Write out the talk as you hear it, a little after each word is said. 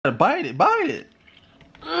to bite it. Bite it.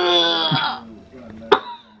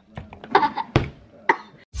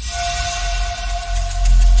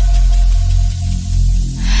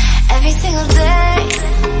 Every single day,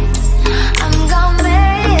 I'm gonna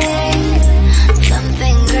make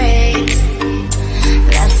something great.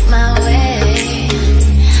 That's my way.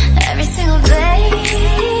 Every single day,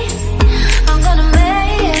 I'm gonna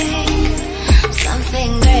make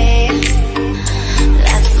something great.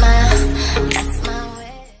 That's my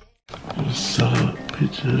way. What's up,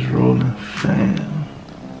 Pictures Rolling fam?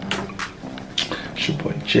 It's your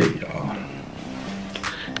boy Jay, y'all.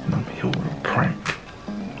 And I'm here with a prank.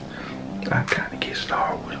 I kinda get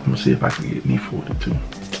started with. I'm gonna see if I can get Ninfahall too.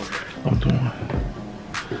 I'm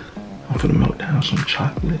finna melt down some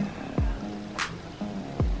chocolate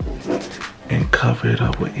and cover it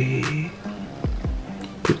up with egg.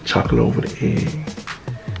 Put chocolate over the egg,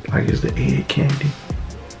 like it's the egg candy.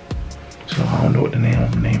 So I don't know what the name.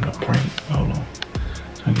 I'm gonna name the prank. Hold on.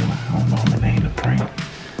 So I don't know I'm gonna name the prank,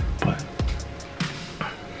 but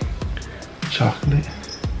chocolate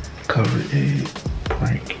covered egg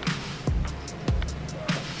prank.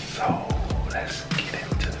 So let's get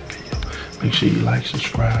into the video. Make sure you like,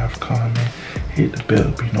 subscribe, comment, hit the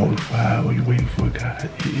bell to be notified while you're waiting for a guy.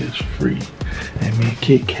 It is free. And me and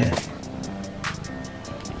Kit Kat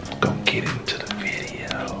gonna get into the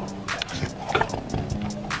video. Let's go.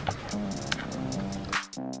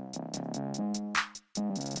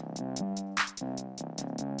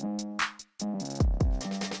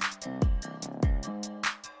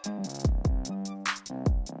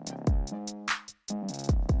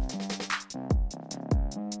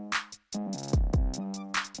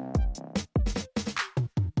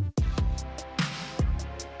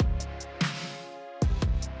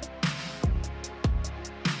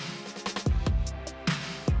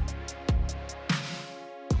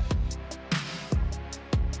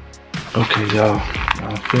 Okay, y'all,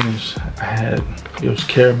 I'm finished. It was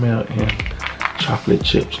caramel and chocolate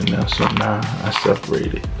chips in there, so now I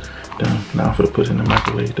separated them. Now I'm gonna put it in the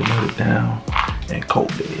microwave to melt it down and coat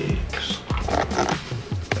the eggs.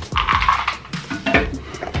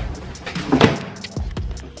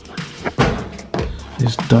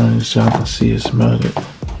 It's done, as y'all can see, it's melted.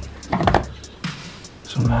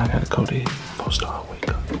 So now I gotta coat the egg before I start wake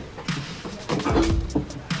up.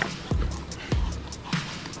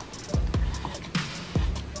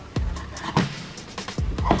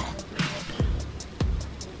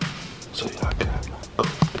 So y'all gotta coat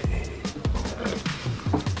the egg.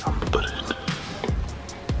 I'm gonna put it.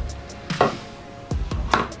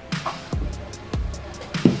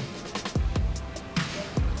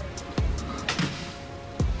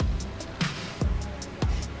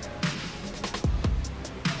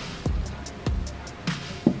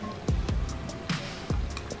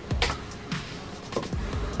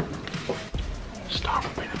 Start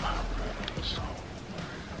rubbing in my room, so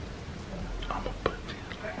I'm gonna put this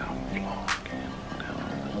like I'm vlogging down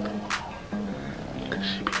on the wall, cause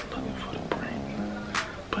she be looking for the prank.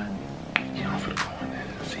 But yeah, I'm finna go in there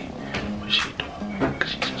and see what she doing, cause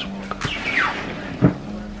she just woke up.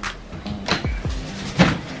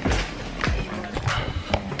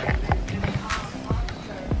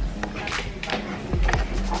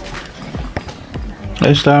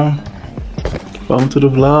 Hey Star, welcome to the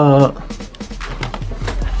vlog.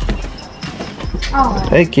 Oh.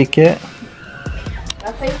 Hey Kit Kat.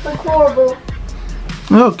 My face looks horrible.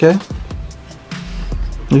 Okay.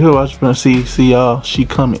 You hear what I was gonna see y'all? She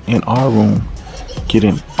coming in our room, get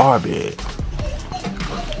in our bed.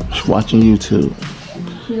 She's watching YouTube.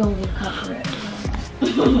 She don't get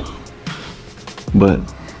copyrighted. But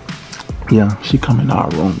yeah, she come in our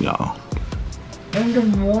room, y'all. In the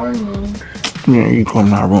morning. Yeah, you come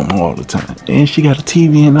in our room all the time. And she got a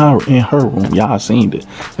TV in her room. Y'all seen it.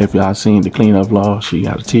 If y'all seen the cleanup vlog, she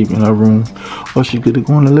got a TV in her room. Or she could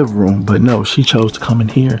go in the living room. But no, she chose to come in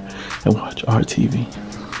here and watch our TV.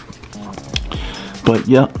 But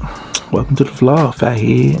yep, welcome to the vlog,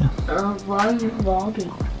 fathead. Why are you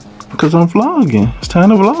vlogging? Because I'm vlogging. It's time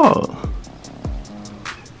to vlog.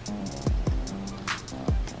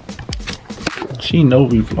 She know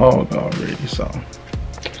we vlog already, so.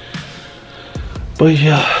 But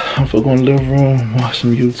yeah, I'm gonna go in the living room, watch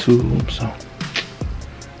some YouTube, so.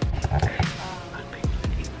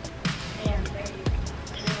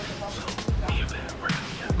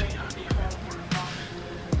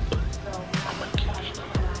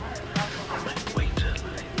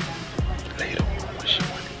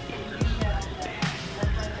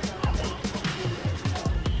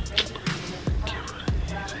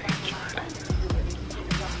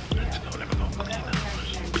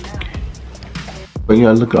 But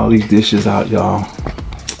yeah, look at all these dishes out, y'all.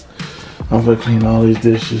 I'm gonna clean all these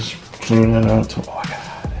dishes, clean it up. Oh, I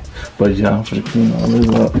got it. But yeah, I'm gonna clean all this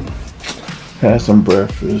up. Had some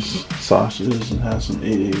breakfast, sausages, and had some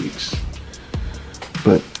eggs.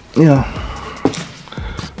 But yeah,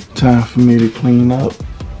 time for me to clean up.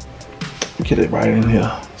 Get it right in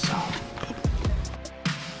here. So.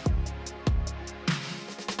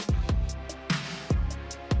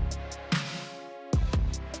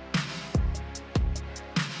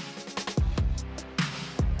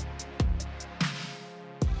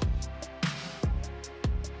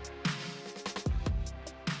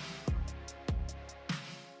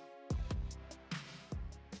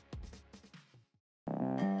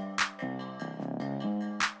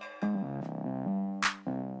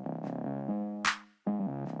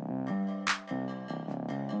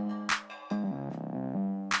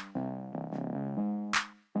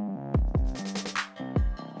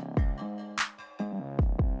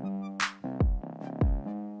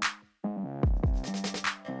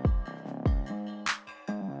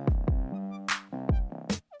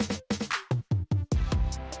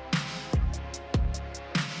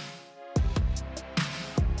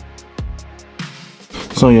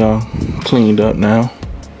 So y'all cleaned up now.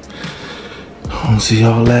 I don't see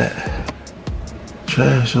all that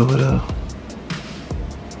trash over there.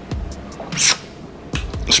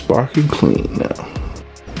 Sparking clean now.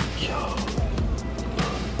 Yo,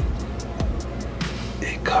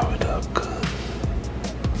 it covered up good.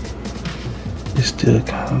 It's still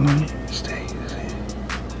kind of nice. Stay easy.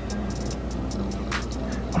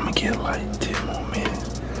 I'm gonna get like 10 more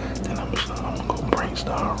minutes. Then I'm gonna go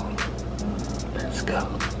brainstorm. Let's go.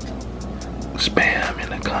 Spam in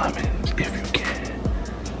the comments if you can.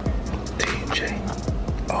 Team J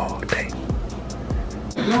all day.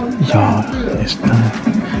 Y'all, it's done.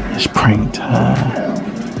 It's prank time.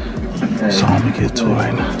 So I'm gonna get to it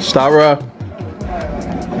right now. Stara.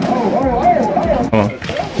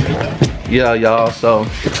 Yeah, y'all. So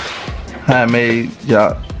I made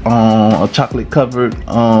y'all a chocolate covered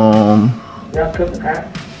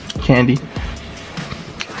candy.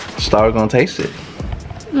 Star gonna taste it.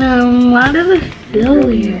 Why does it feel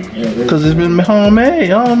weird? Cause it's been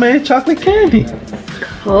homemade chocolate candy.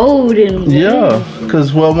 Cold and weird. Yeah,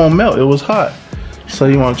 cause well, it won't melt. It was hot. So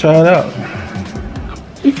you wanna try it out?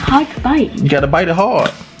 It's hard to bite. You gotta bite it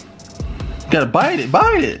hard. You gotta bite it.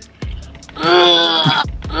 Bite it. Ah!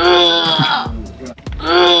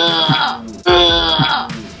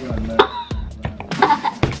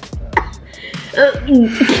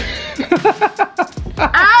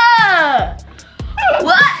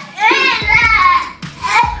 What is that?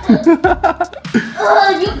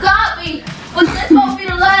 You got me, but this won't be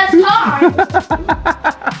the last time.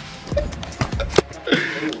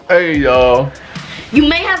 Hey y'all. You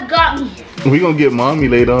may have got me. We gonna get mommy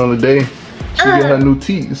later on today. She get her new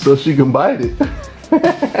teeth so she can bite it.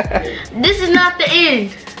 This is not the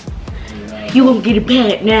end. You won't get it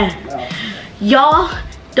back now. Y'all,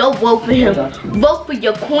 don't vote for him. Vote for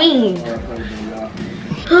your queen.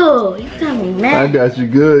 Oh, you got me mad. I got you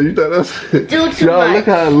good. You thought that's it. Y'all, look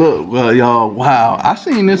how it look. Well, y'all, wow. I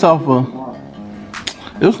seen this off of,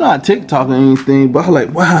 it was not TikTok or anything, but I was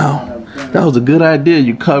like, wow, that was a good idea.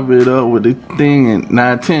 You cover it up with the thing and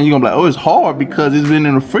 9-10. You're gonna be like, oh, it's hard because it's been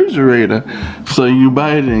in the refrigerator. So you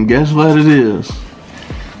bite it and guess what it is?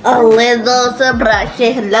 A little surprise.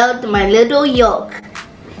 Say hello to my little yolk.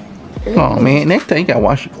 Oh man, next time you gotta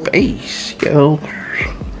wash your face, yo.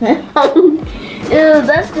 Ew,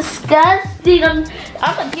 that's disgusting.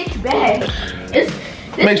 I'm gonna get you back.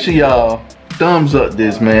 Make sure y'all thumbs up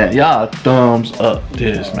this, man. Y'all thumbs up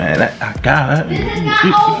this, man. I got it.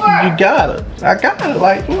 You got it. I got it.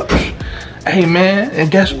 Like, what? Hey, man. And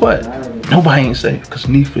guess what? Nobody ain't safe because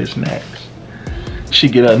Nifa is next. She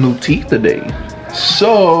get her new teeth today.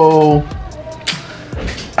 So,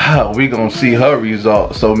 we gonna see her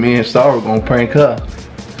results. So me and Star are gonna prank her.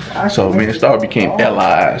 So me and Star became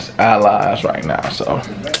allies right now. So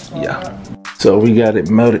yeah. So we got it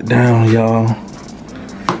melted down, y'all.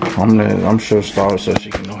 I'm sure Star so she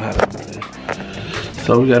can know how to do it.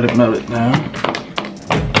 So we got it melted down.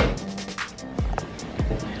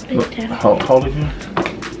 Hold it here.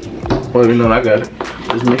 Well, you know I got it.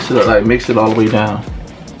 Just mix it up, like mix it all the way down.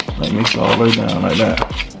 Like mix it all the way down like that.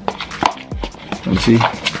 And see,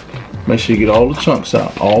 make sure you get all the chunks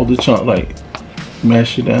out. All the chunks, like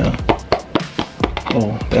mash it down.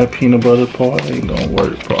 Oh, that peanut butter part ain't gonna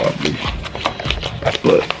work probably.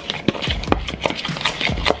 But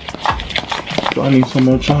do I need some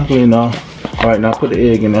more chocolate now? Alright, now put the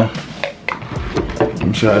egg in there. Let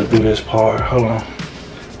me try to do this part. Hold on.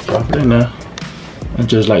 Drop it in there. And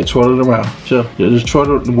just like twirl it around. Just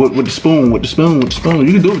twirl it with the spoon, with the spoon.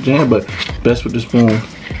 You can do it with your hand, but best with the spoon.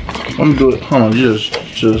 I'm gonna do it. Hold on, just.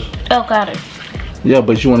 Oh, got it. Yeah,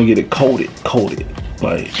 but you want to get it coated,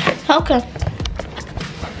 like. Okay.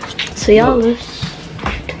 So y'all lose.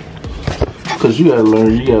 Cause you gotta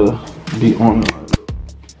learn, you gotta be on it.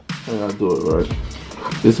 I gotta do it right.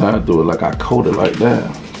 This is how I do it. Like I coat it like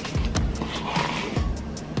that.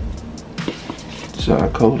 This is how I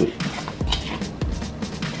coat it.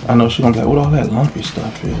 I know she's gonna be like, what all that lumpy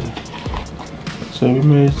stuff is. So we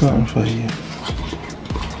made something for you.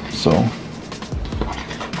 So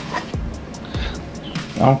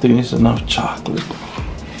I don't think it's enough chocolate.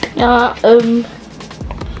 No,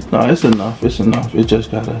 it's enough. It's enough. It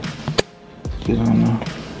just gotta get on there.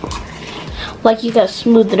 like you gotta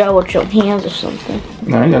smooth it out with your hands or something.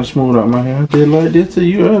 No, I gotta smooth out my hair. I did like this to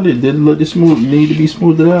you earlier. Did it look this smooth? Need to be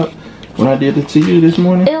smoothed out when I did it to you this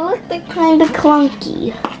morning? It looked like kind of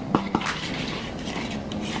clunky.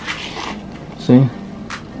 See?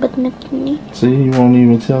 But nothing. See, you won't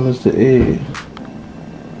even tell us the egg.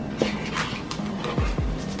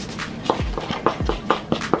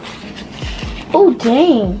 Oh,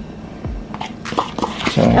 dang.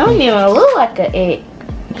 So, That don't even look like an egg.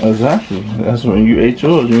 exactly. That's when you ate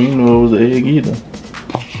yours. You didn't know it was an egg either.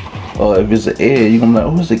 Or if it's an egg, you're gonna be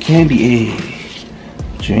like, oh, it's a candy egg.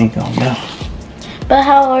 But you ain't gonna know. But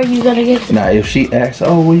how are you gonna get it? Now, if she asks,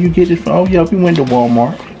 oh, where you get it from? Oh, yeah, we went to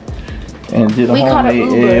Walmart and did a We caught an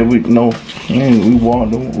homemade Uber. egg. We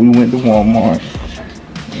went to Walmart.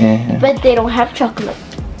 And But they don't have chocolate.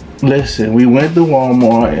 listen, we went to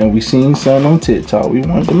Walmart and we seen something on TikTok we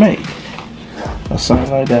wanted to make. Or something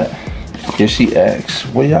like that. If she asks,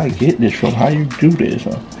 where y'all get this from? How you do this?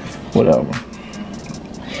 Or whatever.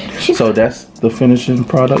 So that's the finishing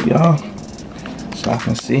product, y'all. So I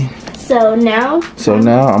can see. So now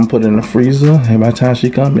I'm putting it in the freezer, and by the time she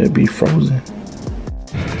come, it'll be frozen.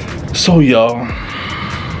 So y'all,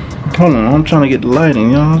 hold on, I'm trying to get the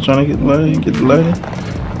lighting, y'all. I'm trying to get the lighting, Get the lighting.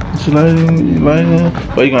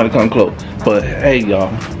 Well, you gotta come close. But hey,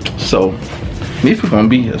 y'all. So Ninfah gonna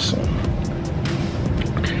be here soon.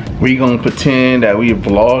 We gonna pretend that we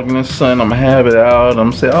vlogging or something. I'm gonna have it out. I'm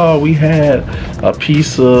gonna say, oh, we had a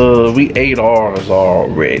pizza. We ate ours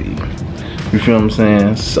already. You feel what I'm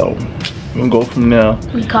saying? So we're gonna go from there.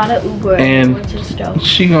 we caught an Uber and went to the stove.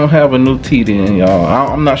 She gonna have a new teeth in,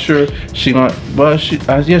 y'all. I'm not sure she gonna, but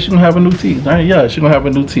yeah, she gonna have a new teeth. Yeah, she gonna have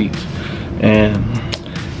a new teeth. And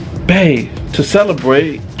babe, to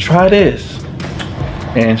celebrate, try this.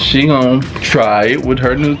 And she gonna try it with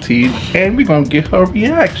her new teeth, and we gonna get her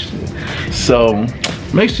reaction. So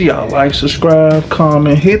make sure y'all like, subscribe,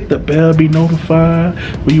 comment, hit the bell, be notified.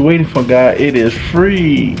 What you waiting for, guys? It is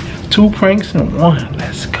free. 2 pranks in 1.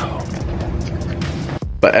 Let's go.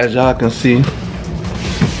 But as y'all can see,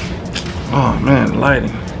 oh man,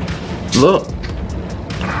 lighting. Look,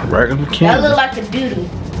 regular That candy. look like a doodle.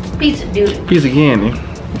 Piece of doodle. Piece of candy.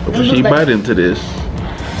 But she like- bite into this.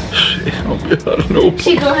 She don't be able to know.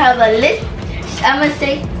 She gonna have a little. I'ma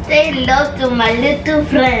say hello to my little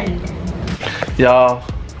friend. Y'all,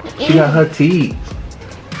 she got her teeth.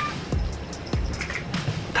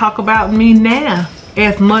 Talk about me now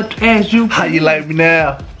as much as you. How you like me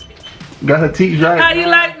now? Got her teeth right. How you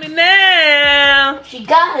like me now? She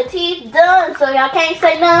got her teeth done, so y'all can't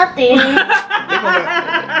say nothing.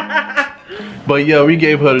 But yeah, we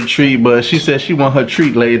gave her the treat, but she said she want her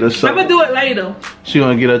treat later, so I'm gonna do it later. she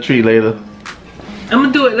gonna get her treat later. I'm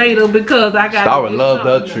gonna do it later because I got. Starwood loved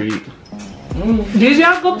her treat. Did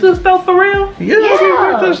y'all go to the store for real? Yeah, we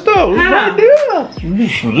went to the store. It's How? right there.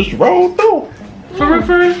 Just roll through. For real,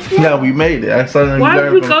 for real? Yeah, we made it. I saw Why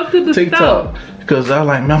did you go to the TikTok. Because I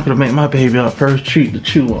like, man, I'm gonna make my baby our first treat to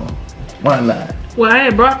chew on. Why not? Well, I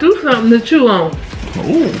had brought you something to chew on.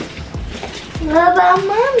 Ooh, What about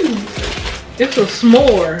mommy? It's a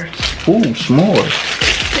s'more. ooh, s'mores.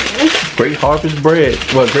 Great Harvest bread.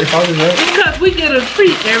 What, Great Harvest bread? Because we get a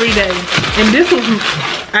treat every day. And this was,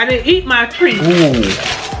 I didn't eat my treat. Ooh,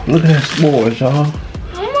 look at that s'mores, y'all.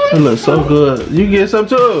 It looks so good. You get some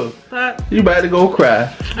too. But You about to go cry.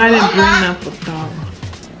 I didn't bring enough for Star.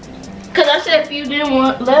 Cause I said if you didn't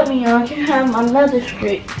let me, I can have my another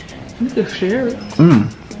treat. You could share it.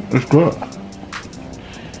 It's good.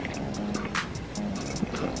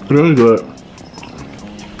 Really good.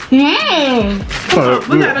 Mmm.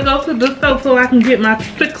 We gotta go to the store so I can get my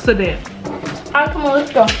fix of that. Alright, come on,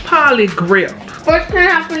 let's go. Poly grip. First thing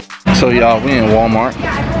I So y'all, we in Walmart.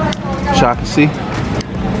 Y'all can see.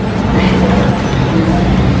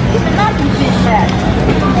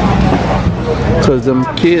 Cause them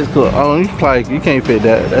kids could, oh, you can't fit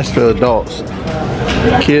that. That's for adults.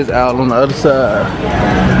 Kids out on the other side.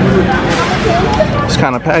 It's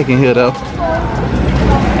kind of packed in here though.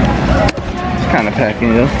 It's kind of packed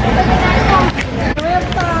in here.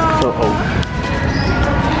 So, oh.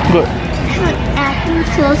 Look.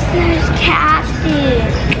 There's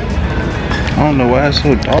cactus. I don't know why it's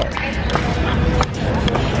so dark.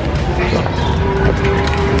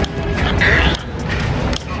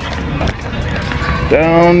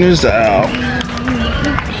 Down this aisle.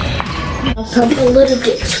 I'll pump a little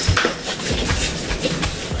bit.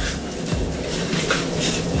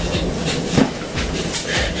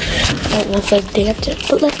 I don't know if I've damped it,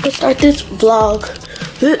 but let's go start this vlog.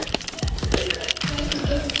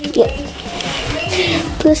 Yeah.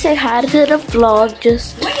 Let's say hi to the vlog.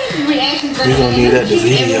 Just. We're gonna need that the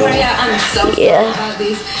video. Yeah.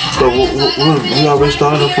 So we already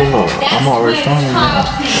started the vlog. I'm already starting now.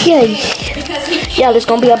 Yeah. Yeah, it's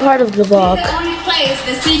gonna be a part of the vlog.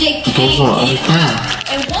 Those are other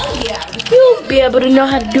things. You'll be able to know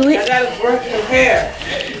how to do it. I gotta brush your hair.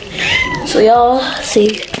 So y'all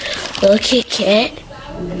see little Kit Kat.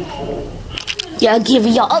 Y'all give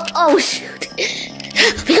y'all. Oh shoot.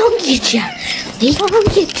 We gonna get ya. We gonna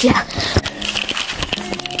get ya.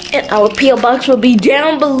 And our P.O. box will be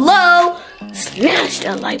down below. Smash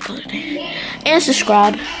that like button and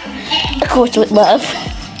subscribe. Of course, with love.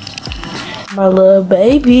 My little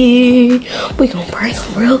baby. We gonna prank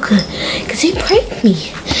him real good. Cause he pranked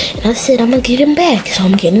me. And I said I'm gonna get him back. So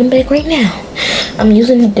I'm getting him back right now. I'm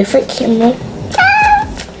using a different camera.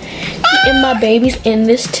 And my baby's in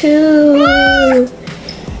this too.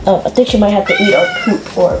 Oh, I think she might have to eat or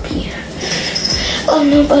poop or pee. Oh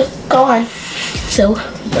no, but go on. So,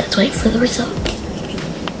 let's wait for the result.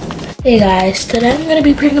 Hey guys, today I'm gonna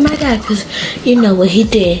be pranking my dad because you know what he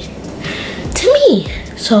did to me.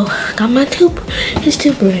 So, I got my his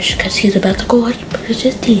toothbrush because he's about to go out and brush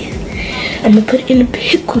his teeth. I'm gonna put it in the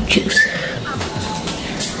pickle juice.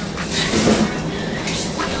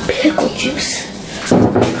 Pickle juice.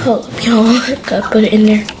 Hold up, y'all. Gotta put it in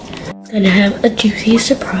there. Gonna have a juicy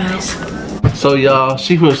surprise. So y'all,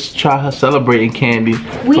 she was trying her celebrating candy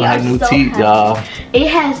for her new teeth, y'all. It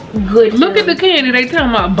has good. Look at the candy. They talking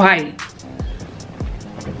about bite.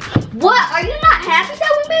 What? Are you not happy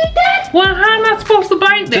that we made that? Well, how am I supposed to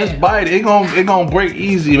bite that? Just bite it. It gonna break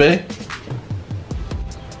easy, man.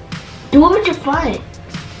 Do it with your foot.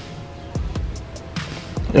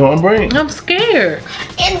 It won't break. I'm scared.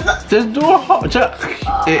 Just do it.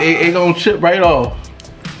 It gonna chip right off.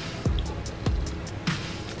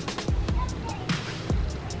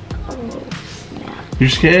 You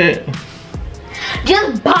scared?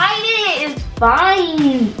 Just bite it. It's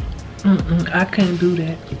fine. I can't do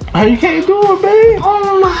that. How you can't do it, babe?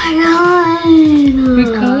 Oh my god.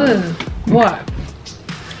 Because what?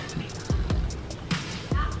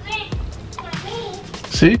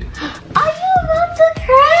 See? Are you about to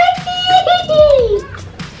crack it?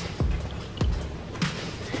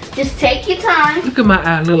 Just take your time. Look at my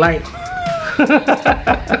eye. Look like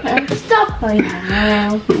Stop playing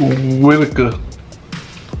around. Whitaker.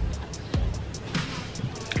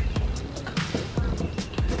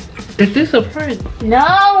 Is this a prank? No.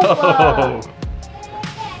 Oh.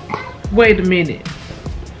 Wait a minute.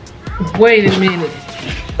 Wait a minute.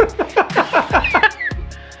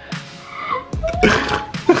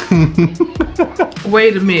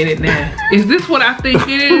 Wait a minute now. Is this what I think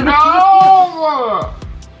it is? No.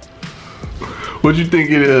 What you think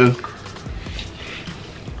it is?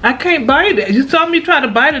 I can't bite it. You saw me try to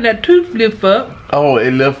bite it, that tooth lift up. Oh,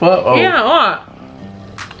 it lift up? Oh. Yeah,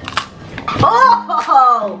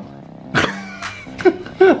 Oh.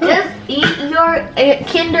 Just eat your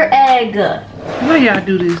Kinder Egg. why y'all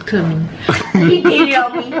do this to me? He did it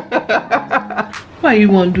on me. Why you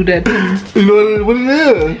want to do that to me? You know what it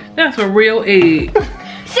is? That's a real egg.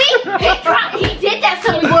 See, he did that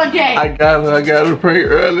to me one day. I got him prank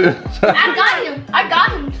earlier. I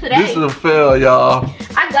got him today. This is a fail, y'all.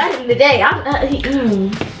 I got him today.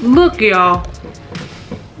 Look, y'all.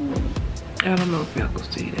 I don't know if y'all can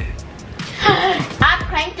see that. I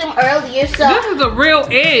pranked him earlier, so. This is a real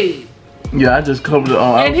egg. Yeah, I just covered it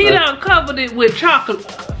on. And he done covered it with chocolate.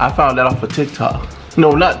 I found that off of TikTok.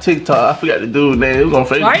 No, not TikTok. I forgot the dude's name. It was on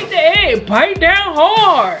Facebook. Bite the egg. Bite down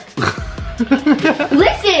hard.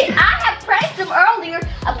 Listen, I had pranked him earlier.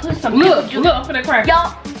 I put some. Look, I'm finna crack it.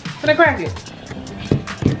 Y'all. Finna crack it.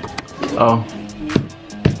 Oh.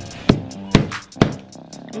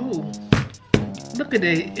 Ooh. Look at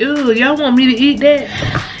that. Ooh, y'all want me to eat that?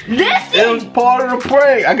 It was part of the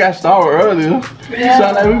prank. I got started earlier. Yeah. So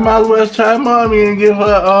like we might as well try mommy and give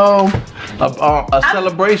her A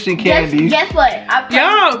celebration candy. Guess what?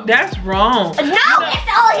 Yo, that's wrong. No, it's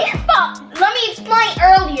all his fault. Let me explain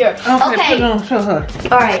earlier. Okay, put it on, show her.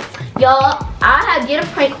 Alright, y'all, I did a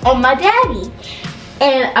prank on my daddy.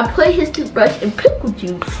 And I put his toothbrush in pickle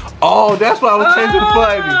juice. Oh, that's why I was tasting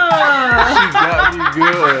funny. She got me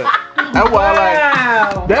good. That's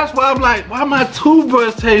why that's why I'm like, why my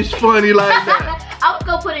toothbrush taste funny like that? I was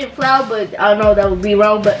gonna put it in flour, but I know that would be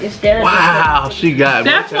wrong, but instead of wow, she got me.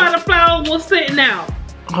 That's why the flour was sitting out.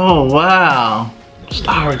 Oh wow.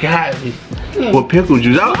 Star got me with pickle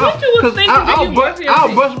juice. I'll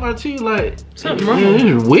brush my teeth like something wrong.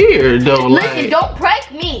 It's weird though. Listen, like, don't prank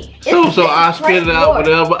me. So I spit it out,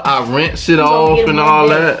 whatever. I rinse it off and all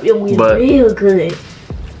that. It was but real good.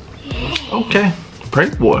 Okay,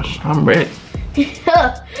 prank wars. I'm ready.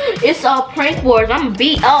 It's all prank wars. I'm gonna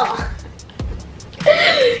beat up.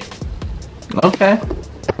 Okay.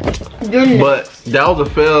 But that was a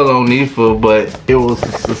fail on Nifa, but it was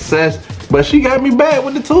a success. But she got me back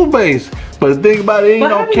with the toothpaste. But the thing about it, ain't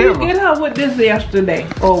on camera. But how did you get her with this yesterday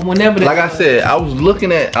or whenever? Like I said, I was looking.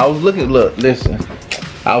 Look, listen.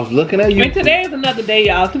 I was looking at you. And today is another day,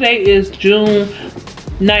 y'all. Today is June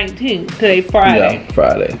 19th. Today, Friday. Yeah,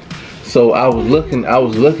 Friday. So I was looking at. I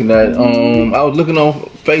was looking on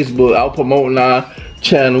Facebook. I was promoting our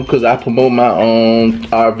channel because I promote my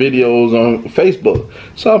our videos on Facebook.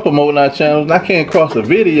 So I'm promoting our channels and I came across a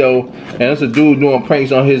video and it's a dude doing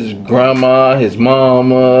pranks on his grandma, his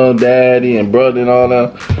mama, daddy, and brother and all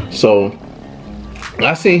that. So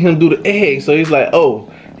I seen him do the egg. So he's like,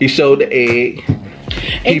 oh, he showed the egg.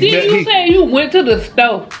 And then you said you went to the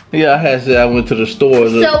store. Yeah, I had said I went to the store.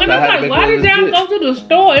 So I'm like, why did y'all go to the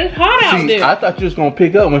store? It's hot out there. I thought you was gonna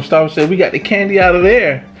pick up when Star said we got the candy out of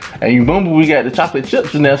there. And you remember we got the chocolate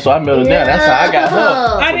chips in there, so I melted down. That's how I got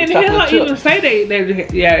her. I didn't hear her even say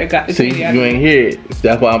they got the candy out. You ain't hear it.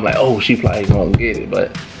 That's why I'm like, oh, she probably gonna get it,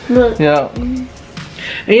 but yeah. And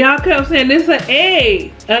y'all kept saying this an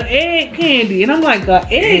egg candy, and I'm like, an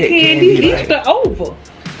egg candy, Easter over.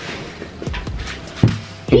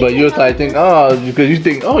 But you was like, because you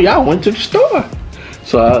think, oh, y'all went to the store.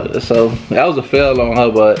 So that was a fail on her,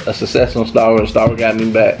 but a success on Star, and Star got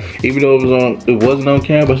me back. Even though it wasn't on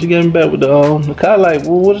camera, but she got me back with the kind of like,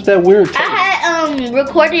 well, what is that weird taste? I had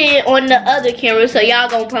recorded it on the other camera, so y'all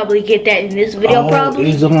gonna probably get that in this video probably.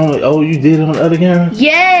 It's on, you did it on the other camera?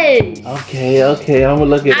 Yes. Okay, I'm gonna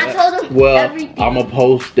look at that. I told him everything. I'm gonna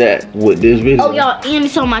post that with this video. Oh y'all, and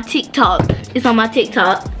it's on my TikTok. It's on my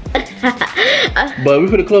TikTok. But we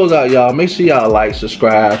finna close out, y'all. Make sure y'all like,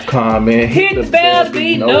 subscribe, comment, hit the bell to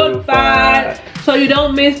be notified so you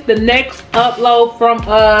don't miss the next upload from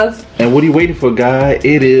us. And what are you waiting for, guys?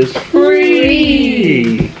 It is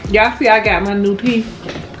free. Y'all see I got my new teeth.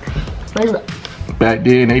 Back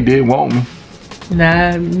then they did want me.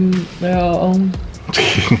 Nah, well,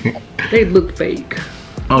 they look fake.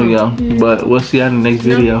 Oh yeah, but we'll see you in the next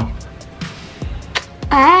video.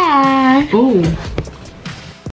 Ah. Ooh.